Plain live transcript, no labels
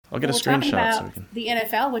I'll get Well, a we're talking screenshot so about we can. the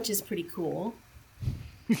NFL, which is pretty cool.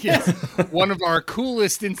 Yes, one of our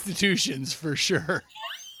coolest institutions for sure.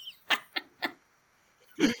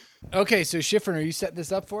 Okay, so Schifrin, are you setting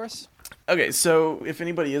this up for us? Okay, so if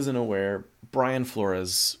anybody isn't aware, Brian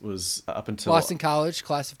Flores was up until Boston College,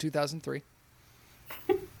 class of 2003.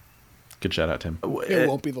 Good shout out, Tim. It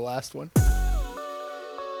won't be the last one.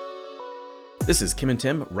 This is Kim and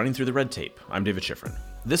Tim running through the red tape. I'm David Schifrin.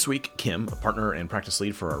 This week, Kim, a partner and practice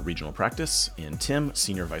lead for our regional practice, and Tim,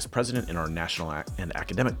 senior vice president in our national and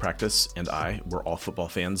academic practice, and I, we're all football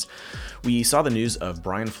fans. We saw the news of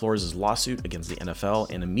Brian Flores' lawsuit against the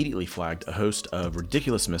NFL and immediately flagged a host of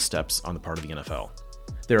ridiculous missteps on the part of the NFL.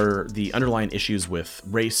 There are the underlying issues with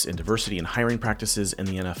race and diversity in hiring practices in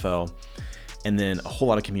the NFL, and then a whole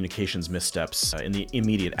lot of communications missteps in the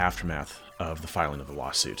immediate aftermath of the filing of the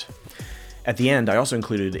lawsuit. At the end, I also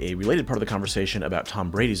included a related part of the conversation about Tom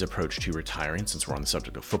Brady's approach to retiring, since we're on the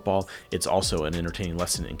subject of football. It's also an entertaining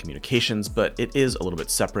lesson in communications, but it is a little bit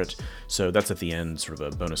separate, so that's at the end, sort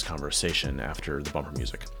of a bonus conversation after the bumper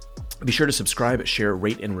music. Be sure to subscribe, share,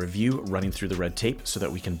 rate, and review Running Through the Red Tape so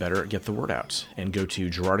that we can better get the word out. And go to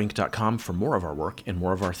GerardInc.com for more of our work and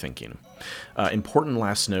more of our thinking. Important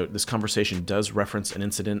last note, this conversation does reference an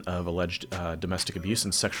incident of alleged domestic abuse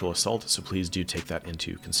and sexual assault, so please do take that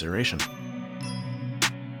into consideration.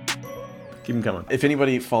 Keep them coming. If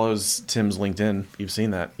anybody follows Tim's LinkedIn, you've seen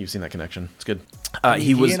that connection. It's good.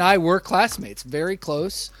 He and I were classmates, very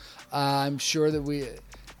close. I'm sure that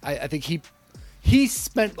I think he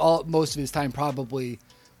spent most of his time probably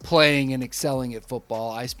playing and excelling at football.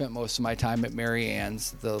 I spent most of my time at Mary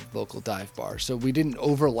Ann's, the local dive bar. So we didn't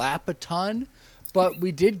overlap a ton, but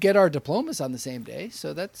we did get our diplomas on the same day.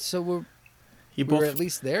 So we're at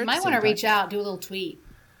least there. You might want to reach out, do a little tweet.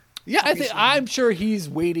 Yeah, I'm sure he's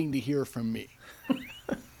waiting to hear from me.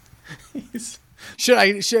 Should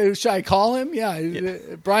I call him? Yeah.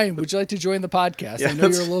 Brian, would you like to join the podcast? Yeah, I know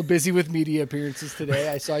you're a little busy with media appearances today.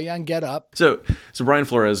 I saw you on Get Up. So Brian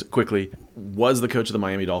Flores, quickly, was the coach of the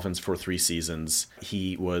Miami Dolphins for 3 seasons.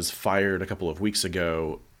 He was fired a couple of weeks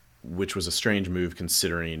ago, which was a strange move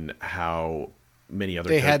considering how many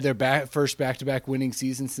other had their first back-to-back winning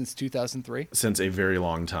season since 2003. Since a very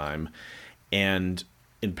long time. And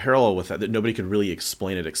in parallel with that nobody could really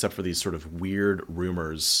explain it except for these sort of weird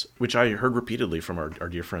rumors, which I heard repeatedly from our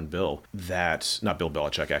dear friend Bill, that, not Bill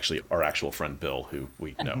Belichick, actually, our actual friend Bill, who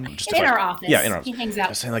we know. In our office. Yeah, in our office. He hangs out. I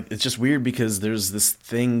was saying, it's just weird because there's this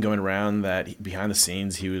thing going around that behind the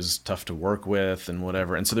scenes he was tough to work with and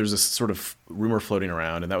whatever. And so there's this sort of rumor floating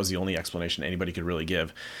around, and that was the only explanation anybody could really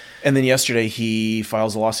give. And then yesterday he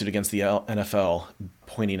files a lawsuit against the NFL,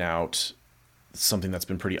 pointing out something that's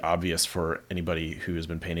been pretty obvious for anybody who has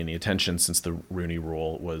been paying any attention since the Rooney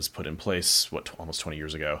Rule was put in place, almost 20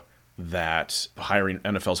 years ago, that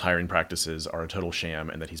NFL's hiring practices are a total sham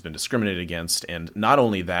and that he's been discriminated against. And not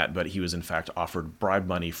only that, but he was in fact offered bribe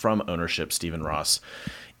money from ownership, Stephen Ross,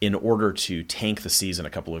 in order to tank the season a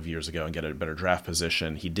couple of years ago and get a better draft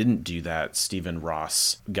position. He didn't do that. Stephen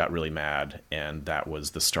Ross got really mad, and that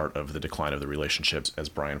was the start of the decline of the relationships, as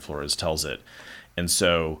Brian Flores tells it. And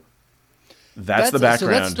so that's the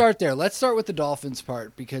background. So let's start there. Let's start with the Dolphins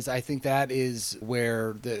part, because I think that is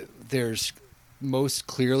where there's most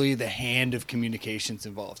clearly the hand of communications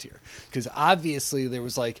involved here. Because obviously there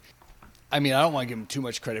was I don't want to give him too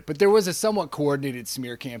much credit, but there was a somewhat coordinated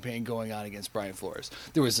smear campaign going on against Brian Flores.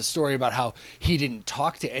 There was a story about how he didn't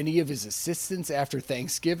talk to any of his assistants after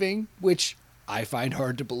Thanksgiving, which I find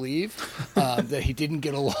hard to believe, that he didn't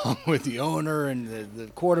get along with the owner and the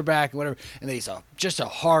quarterback and whatever, and that he's just a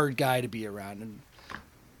hard guy to be around. And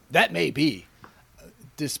that may be,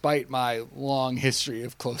 despite my long history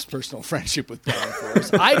of close personal friendship with Brian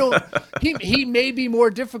Flores. He may be more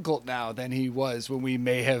difficult now than he was when we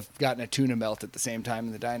may have gotten a tuna melt at the same time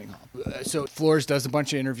in the dining hall. So Flores does a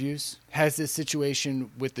bunch of interviews, has this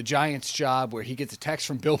situation with the Giants job where he gets a text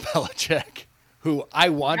from Bill Belichick, who I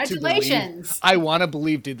want to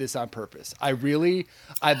believe did this on purpose. The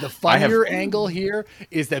funnier angle here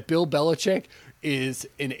is that Bill Belichick is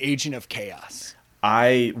an agent of chaos.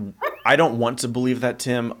 I don't want to believe that,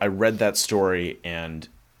 Tim. I read that story and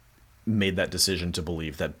made that decision to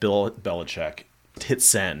believe that Bill Belichick hit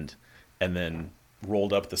send and then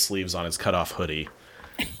rolled up the sleeves on his cutoff hoodie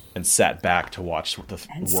and sat back to watch the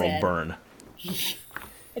world burn.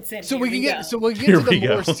 So we'll get to the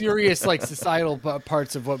more serious, societal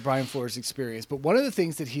parts of what Brian Flores experienced. But one of the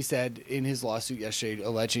things that he said in his lawsuit yesterday,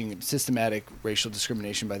 alleging systematic racial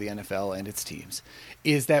discrimination by the NFL and its teams,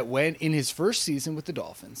 is that when in his first season with the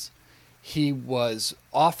Dolphins, he was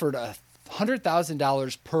offered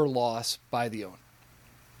 $100,000 per loss by the owner.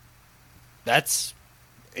 That's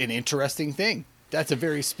an interesting thing. That's a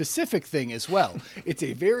very specific thing as well. It's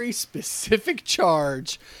a very specific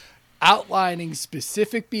charge outlining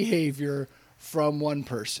specific behavior from one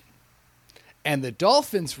person. And the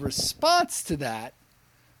Dolphins' response to that,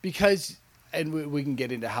 because, and we can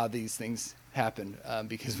get into how these things happen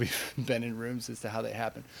because we've been in rooms as to how they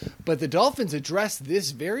happen. But the Dolphins addressed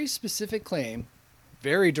this very specific claim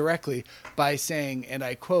very directly by saying, and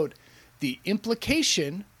I quote, the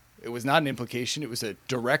implication, it was not an implication, it was a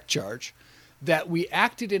direct charge, that we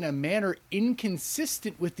acted in a manner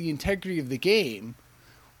inconsistent with the integrity of the game.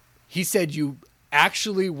 He said you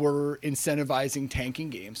actually were incentivizing tanking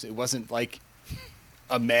games. It wasn't like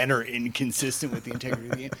a manner inconsistent with the integrity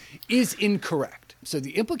of the game, is incorrect. So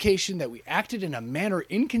the implication that we acted in a manner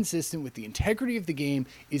inconsistent with the integrity of the game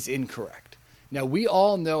is incorrect. Now, we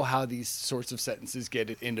all know how these sorts of sentences get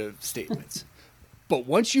into statements. But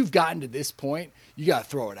once you've gotten to this point, you got to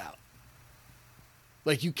throw it out.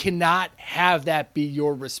 Like, you cannot have that be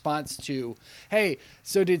your response to, hey,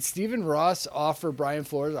 so did Stephen Ross offer Brian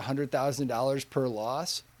Flores $100,000 per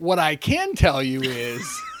loss? What I can tell you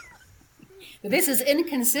is This is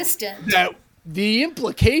inconsistent. that the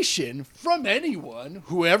implication from anyone,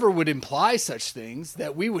 whoever would imply such things,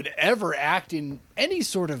 that we would ever act in any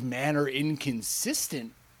sort of manner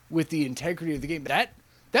inconsistent with the integrity of the game, that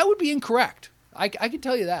would be incorrect. I can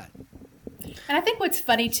tell you that. And I think what's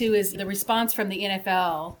funny too is the response from the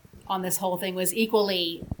NFL on this whole thing was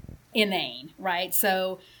equally inane, right?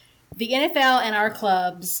 So the NFL and our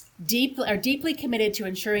clubs are deeply committed to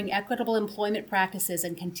ensuring equitable employment practices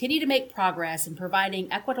and continue to make progress in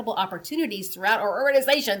providing equitable opportunities throughout our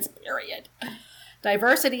organizations, period.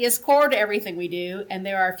 Diversity is core to everything we do, and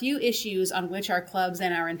there are a few issues on which our clubs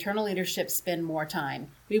and our internal leadership spend more time.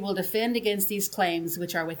 We will defend against these claims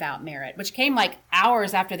which are without merit, which came like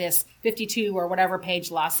hours after this 52 or whatever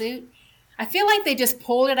page lawsuit. I feel like they just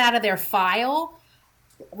pulled it out of their file,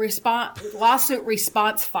 lawsuit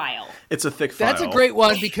response file. It's a thick file. That's a great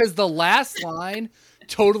one because the last line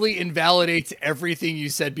totally invalidates everything you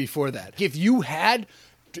said before that. If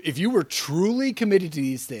you were truly committed to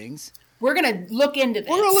these things, we're going to look into this.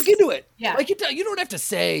 we're going to look into it. Yeah. Like you don't have to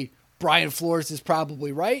say Brian Flores is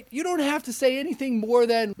probably right. You don't have to say anything more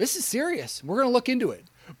than this is serious. We're going to look into it.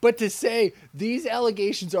 But to say these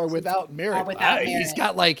allegations are without merit,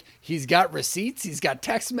 he's got receipts, he's got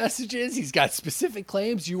text messages, he's got specific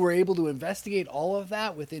claims. You were able to investigate all of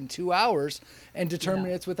that within 2 hours and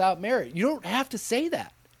determine it's without merit. You don't have to say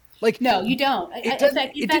that. No, you don't. It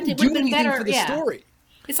didn't do anything for the story.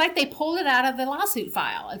 It's like they pulled it out of the lawsuit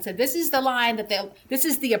file and said, this is the line this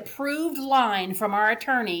is the approved line from our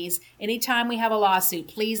attorneys. Anytime we have a lawsuit,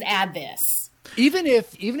 please add this. Even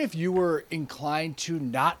if you were inclined to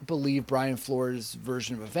not believe Brian Flores'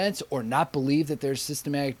 version of events or not believe that there's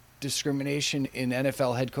systematic discrimination in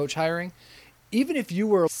NFL head coach hiring, even if you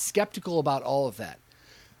were skeptical about all of that,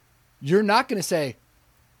 you're not going to say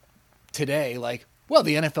today, like, well,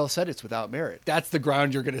 the NFL said it's without merit. That's the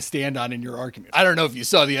ground you're going to stand on in your argument. I don't know if you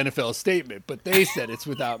saw the NFL statement, but they said it's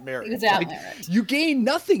without merit. Without merit. You gain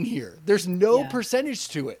nothing here. There's no percentage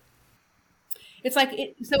to it. It's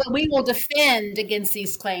like, so we will defend against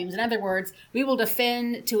these claims. In other words, we will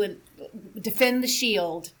defend the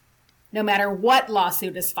shield. No matter what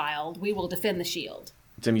lawsuit is filed, we will defend the shield.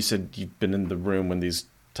 Tim, you said you've been in the room when these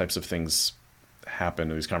types of things happen,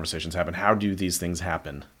 or these conversations happen. How do these things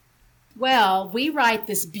happen? Well, we write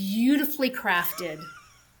this beautifully crafted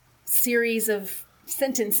series of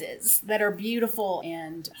sentences that are beautiful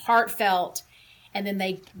and heartfelt. And then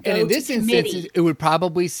they go and in this to committee. instance, it would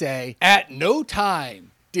probably say, at no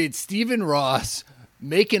time did Stephen Ross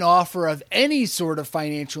make an offer of any sort of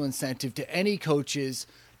financial incentive to any coaches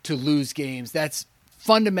to lose games. That's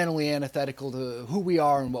fundamentally antithetical to who we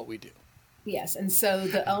are and what we do. Yes, and so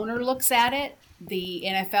the owner looks at it, the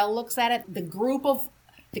NFL looks at it,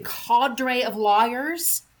 the cadre of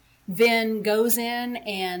lawyers then goes in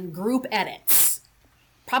and group edits.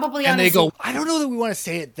 Probably and they go, I don't know that we want to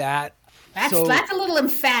say it that. That's a little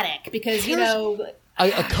emphatic because,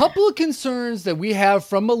 a couple of concerns that we have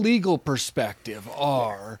from a legal perspective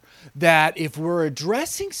are that if we're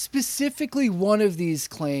addressing specifically one of these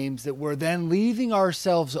claims, that we're then leaving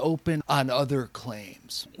ourselves open on other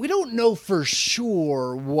claims. We don't know for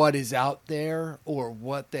sure what is out there or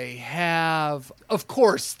what they have. Of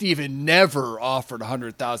course, Stephen never offered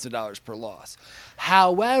 $100,000 per loss.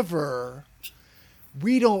 However,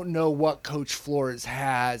 we don't know what Coach Flores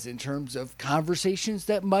has in terms of conversations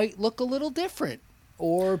that might look a little different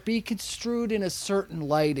or be construed in a certain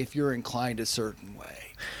light if you're inclined a certain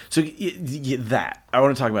way. So I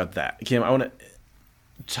want to talk about that. Kim,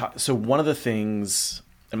 so one of the things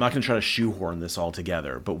I'm not going to try to shoehorn this all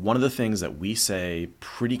together, but one of the things that we say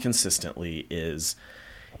pretty consistently is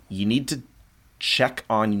you need to check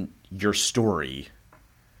on your story.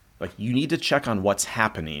 Like, you need to check on what's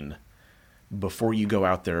happening before you go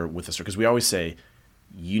out there with the story. Because we always say,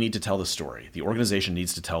 you need to tell the story. The organization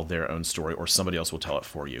needs to tell their own story, or somebody else will tell it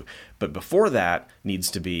for you. But before that needs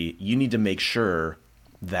to be, you need to make sure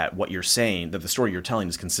that what you're saying, that the story you're telling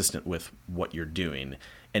is consistent with what you're doing.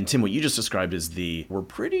 And Tim, what you just described is we're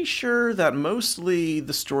pretty sure that mostly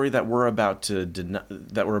the story that we're about to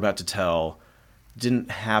tell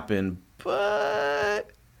didn't happen,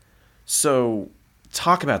 but so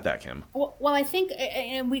talk about that, Kim. Well, I think,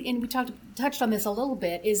 and we touched on this a little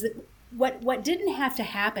bit, is that what didn't have to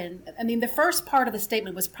happen. I mean, the first part of the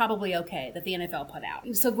statement was probably okay that the NFL put out.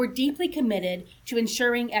 So we're deeply committed to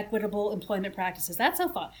ensuring equitable employment practices. That's so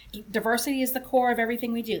fun. Diversity is the core of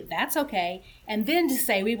everything we do. That's okay. And then to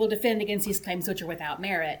say we will defend against these claims which are without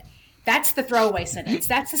merit. That's the throwaway sentence.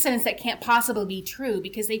 That's the sentence that can't possibly be true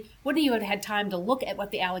because they wouldn't even have had time to look at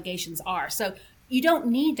what the allegations are. So you don't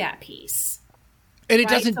need that piece. And it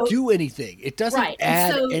doesn't do anything. It doesn't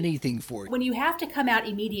add anything for you. When you have to come out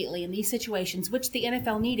immediately in these situations, which the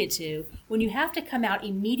NFL needed to, when you have to come out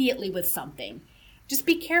immediately with something, just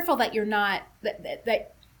be careful that you're not,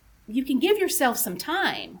 that you can give yourself some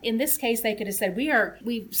time. In this case, they could have said,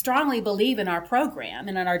 we strongly believe in our program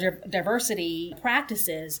and in our diversity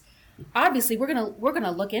practices. Obviously, we're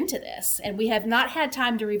gonna look into this, and we have not had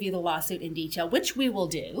time to review the lawsuit in detail, which we will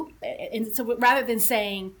do. And so rather than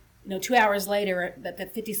saying, 2 hours later that the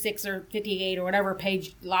 56 or 58 or whatever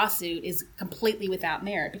page lawsuit is completely without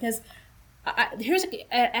merit. Because here's an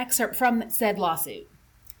excerpt from said lawsuit.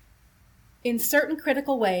 In certain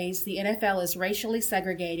critical ways, the NFL is racially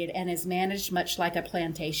segregated and is managed much like a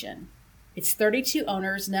plantation. Its 32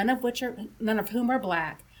 owners, none of whom are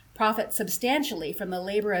black, profit substantially from the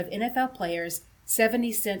labor of NFL players,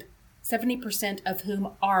 70% of whom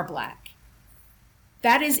are black.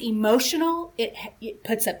 That is emotional. It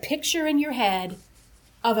puts a picture in your head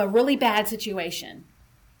of a really bad situation.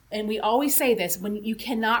 And we always say this, when you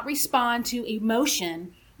cannot respond to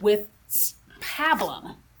emotion with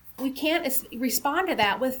pablum. We can't respond to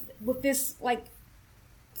that with this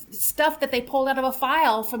stuff that they pulled out of a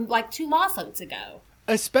file from 2 lawsuits ago.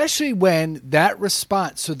 Especially when that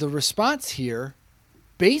response, so the response here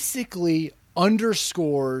basically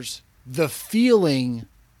underscores the feeling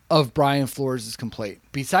of Brian Flores' complaint.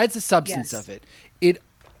 Besides the substance of it, it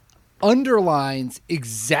underlines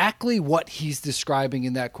exactly what he's describing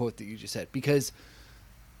in that quote that you just said. Because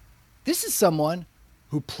this is someone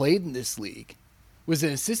who played in this league, was an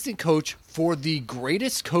assistant coach for the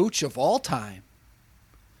greatest coach of all time,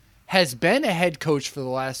 has been a head coach for the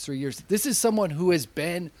last 3 years. This is someone who has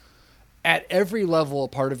been at every level a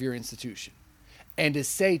part of your institution. And to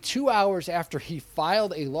say 2 hours after he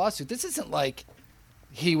filed a lawsuit, this isn't like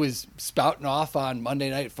he was spouting off on Monday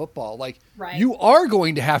Night Football. You are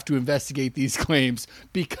going to have to investigate these claims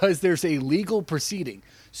because there's a legal proceeding.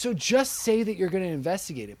 So just say that you're going to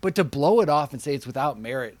investigate it. But to blow it off and say it's without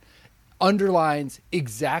merit underlines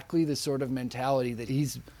exactly the sort of mentality that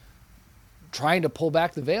he's trying to pull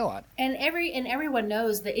back the veil on. And everyone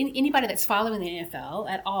knows that anybody that's following the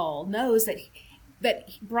NFL at all knows that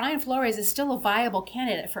Brian Flores is still a viable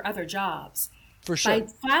candidate for other jobs. For sure. By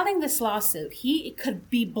filing this lawsuit, he could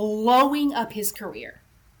be blowing up his career.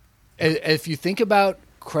 If you think about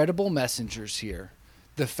credible messengers here,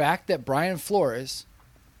 the fact that Brian Flores,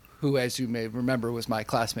 who, as you may remember, was my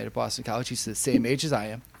classmate at Boston College, he's the same age as I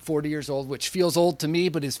am, 40 years old, which feels old to me,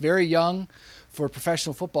 but is very young for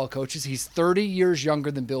professional football coaches. He's 30 years younger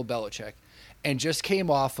than Bill Belichick and just came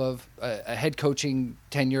off of a head coaching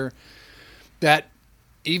tenure that,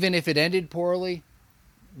 even if it ended poorly,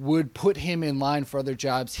 would put him in line for other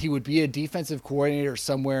jobs. He would be a defensive coordinator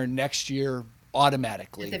somewhere next year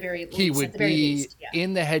automatically. At the very least, he would be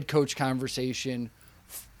in the head coach conversation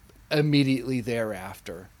immediately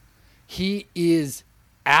thereafter. He is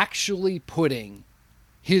actually putting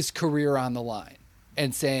his career on the line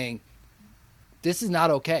and saying, this is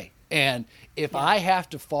not okay. And if I have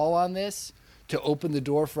to fall on this to open the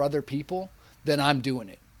door for other people, then I'm doing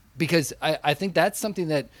it. Because I think that's something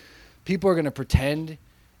that people are going to pretend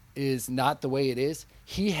is not the way it is.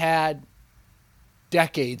 He had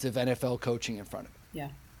decades of NFL coaching in front of him. Yeah.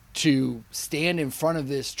 To stand in front of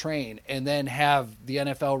this train and then have the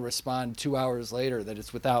NFL respond 2 hours later that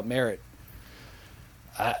it's without merit.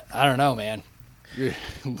 I don't know, man. You're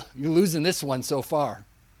losing this one so far.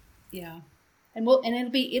 Yeah. And it'll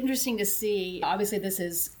be interesting to see. Obviously, this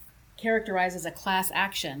is characterized as a class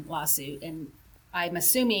action lawsuit, and I'm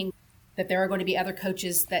assuming that there are going to be other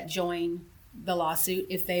coaches that join the lawsuit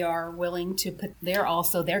if they are willing to put their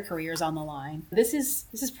careers on the line. This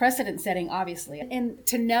is precedent setting, obviously. And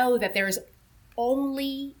to know that there's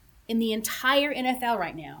only in the entire NFL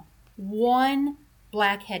right now one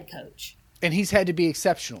black head coach. And he's had to be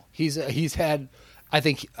exceptional. He's had, I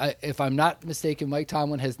think, if I'm not mistaken, Mike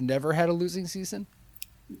Tomlin has never had a losing season.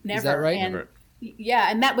 Never. Is that right? And, Never.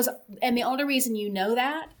 yeah, and the only reason you know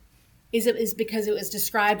that is because it was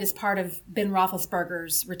described as part of Ben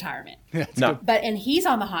Roethlisberger's retirement. No. And he's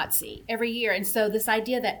on the hot seat every year. And so this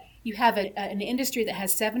idea that you have an industry that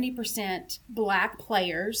has 70% black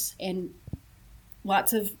players and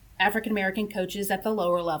lots of African-American coaches at the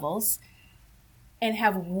lower levels, and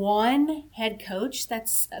have one head coach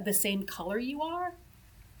that's the same color you are?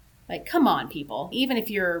 Like, come on, people. Even if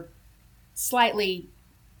you're slightly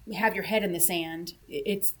have your head in the sand,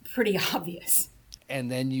 it's pretty obvious.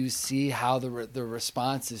 And then you see how the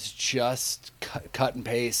response is just cut and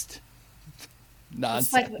paste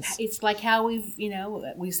nonsense. It's like how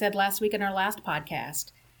we said last week in our last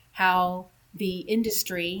podcast, how the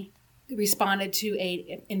industry responded to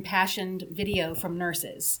a impassioned video from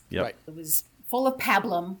nurses. Yep. Right. It was full of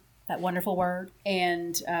pablum, that wonderful word,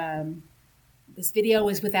 and this video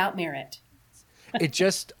was without merit. It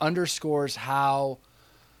just underscores how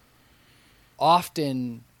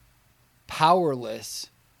often powerless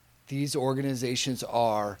these organizations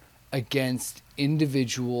are against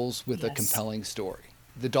individuals with a compelling story.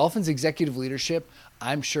 The Dolphins executive leadership,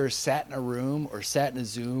 I'm sure, sat in a room or sat in a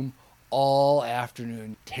Zoom all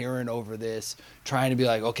afternoon tearing over this, trying to be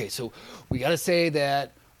like, okay, so we got to say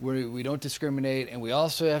that we don't discriminate, and we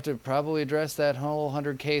also have to probably address that whole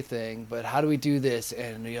 100K thing, but how do we do this?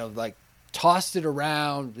 And, tossed it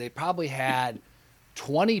around. They probably had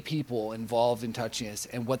 20 people involved in touching this,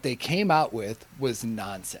 and what they came out with was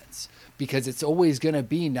nonsense, because it's always going to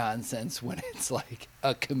be nonsense when it's like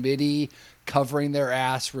a committee covering their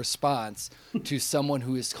ass response to someone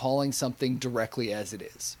who is calling something directly as it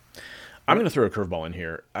is. I'm going to throw a curveball in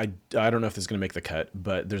here. I don't know if this is going to make the cut,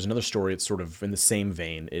 but there's another story. It's sort of in the same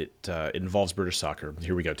vein. It involves British soccer.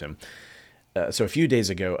 Here we go, Tim. So a few days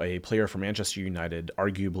ago, a player from Manchester United,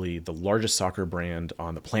 arguably the largest soccer brand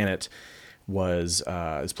on the planet,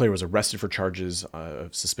 this player was arrested for charges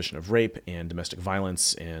of suspicion of rape and domestic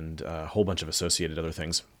violence and a whole bunch of associated other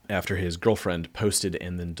things after his girlfriend posted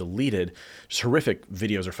and then deleted just horrific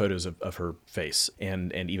videos or photos of her face.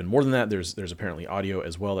 And even more than that, there's apparently audio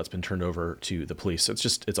as well that's been turned over to the police. So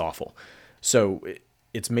it's awful. So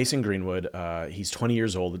it's Mason Greenwood. He's 20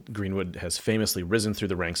 years old. Greenwood has famously risen through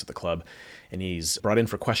the ranks at the club, and he's brought in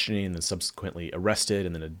for questioning and then subsequently arrested,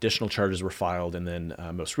 and then additional charges were filed, and then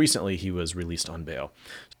most recently he was released on bail.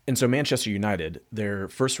 And so Manchester United, their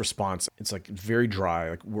first response, it's like very dry.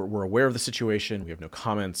 Like we're aware of the situation. We have no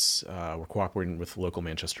comments. We're cooperating with local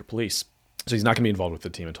Manchester police. So he's not going to be involved with the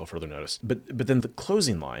team until further notice. But then the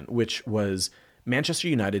closing line, which was Manchester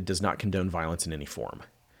United does not condone violence in any form.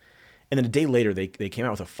 And then a day later, they came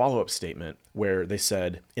out with a follow-up statement where they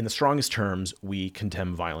said, in the strongest terms, we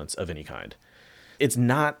condemn violence of any kind. It's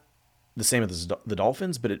not the same as the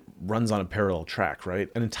Dolphins, but it runs on a parallel track, right?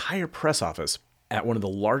 An entire press office at one of the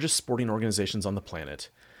largest sporting organizations on the planet,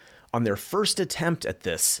 on their first attempt at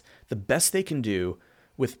this, the best they can do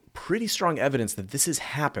with pretty strong evidence that this has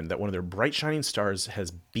happened, that one of their bright shining stars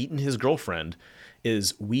has beaten his girlfriend,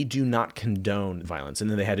 is we do not condone violence. And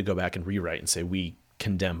then they had to go back and rewrite and say, we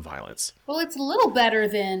condemn violence. Well, that's a little better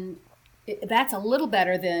than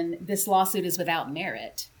this lawsuit is without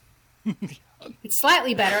merit. It's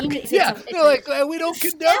slightly better. We don't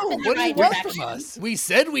condone. What do you want from us? We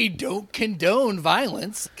said we don't condone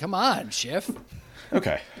violence. Come on, Schiff.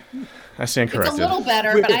 Okay. I stand corrected. It's a little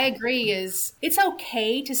better, but I agree it's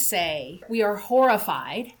okay to say we are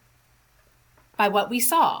horrified by what we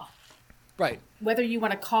saw. Right. Whether you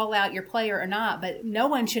want to call out your player or not, but no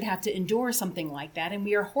one should have to endure something like that, and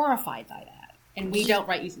we are horrified by that. And we don't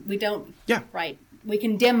we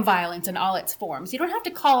condemn violence in all its forms. You don't have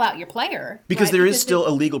to call out your player. Because there is still a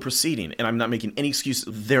legal proceeding, and I'm not making any excuse.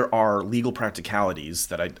 There are legal practicalities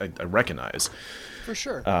that I recognize. For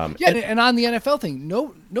sure. And on the NFL thing,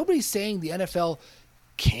 nobody's saying the NFL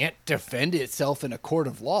can't defend itself in a court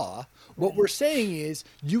of law. What we're saying is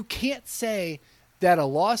you can't say that a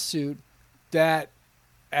lawsuit that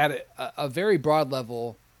at a very broad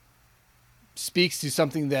level speaks to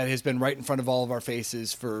something that has been right in front of all of our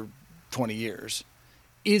faces for 20 years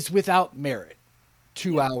is without merit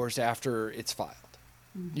 2 hours after it's filed.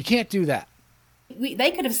 You can't do that.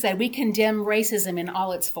 They could have said, we condemn racism in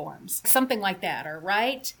all its forms, something like that, or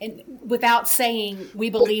right? And without saying, we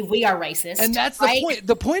believe we are racist. And that's the point.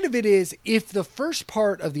 The point of it is, if the first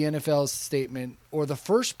part of the NFL's statement or the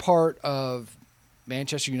first part of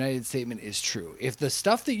Manchester United's statement is true, if the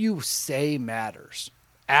stuff that you say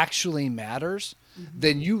actually matters,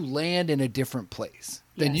 then you land in a different place.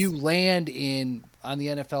 Then you land on the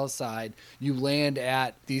NFL side, you land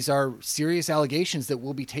at, these are serious allegations that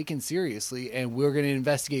will be taken seriously and we're going to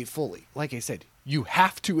investigate fully. Like I said, you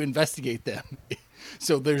have to investigate them.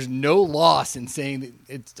 So there's no loss in saying that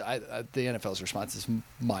it's the NFL's response is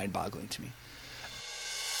mind-boggling to me.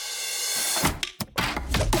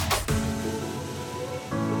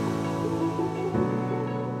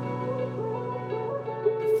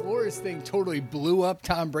 The Flores thing totally blew up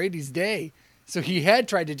Tom Brady's day. So he had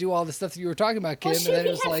tried to do all the stuff that you were talking about, Kim, well, and then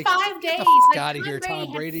it was like, 5 days. Get the fuck like, out of here,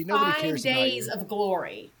 Tom Brady. Nobody cares about you. 5 days of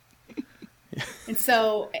glory. And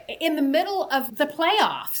so in the middle of the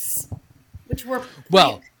playoffs, which were,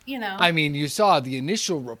 I mean, you saw the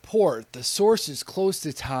initial report. The sources close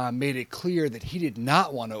to Tom made it clear that he did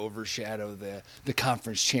not want to overshadow the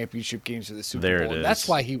conference championship games of the Super Bowl. And that's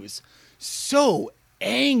why he was so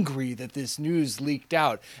angry that this news leaked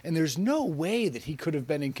out, and there's no way that he could have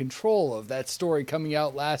been in control of that story coming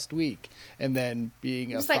out last week and then being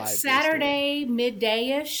it's like Saturday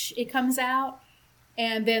midday-ish it comes out,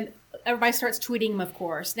 and then everybody starts tweeting him, of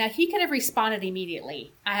course. Now he could have responded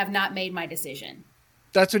immediately, I have not made my decision.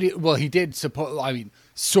 That's what he did.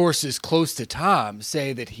 Sources close to Tom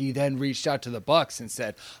say that he then reached out to the Bucs and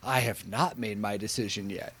said, I have not made my decision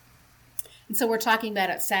yet. And so we're talking about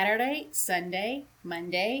it Saturday, Sunday,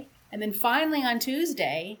 Monday, and then finally on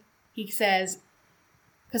Tuesday, he says,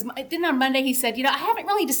 because then on Monday he said, I haven't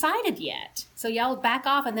really decided yet. So y'all back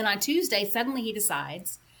off. And then on Tuesday, suddenly he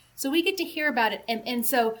decides. So we get to hear about it. And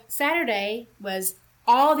so Saturday was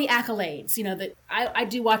all the accolades, that I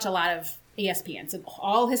do watch a lot of ESPN. So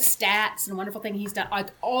all his stats and wonderful thing he's done like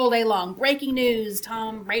all day long. Breaking news,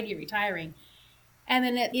 Tom Brady retiring. And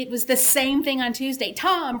then it was the same thing on Tuesday.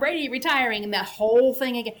 Tom Brady retiring, and that whole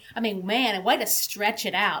thing again. I mean, man, way to stretch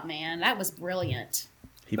it out, man. That was brilliant.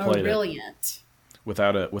 He played brilliant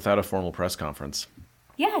without a formal press conference.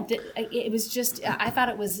 Yeah, it was just. I thought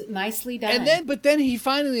it was nicely done. But then he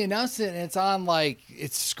finally announced it, and it's on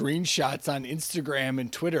it's screenshots on Instagram and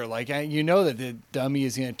Twitter. That the dummy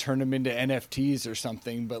is going to turn them into NFTs or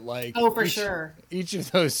something. But for sure, each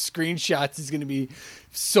of those screenshots is going to be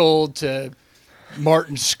sold to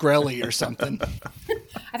Martin Shkreli or something.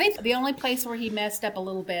 I think the only place where he messed up a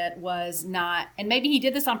little bit was not, and maybe he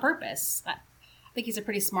did this on purpose. I think he's a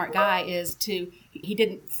pretty smart guy. He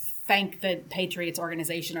didn't thank the Patriots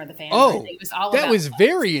organization or the fans. Oh, it was all that was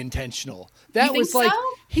very intentional. That was so?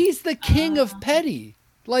 He's the king of petty.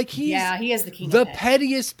 He is the king. The of petty.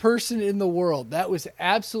 pettiest person in the world. That was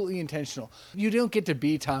absolutely intentional. You don't get to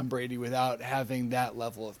be Tom Brady without having that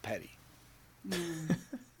level of petty.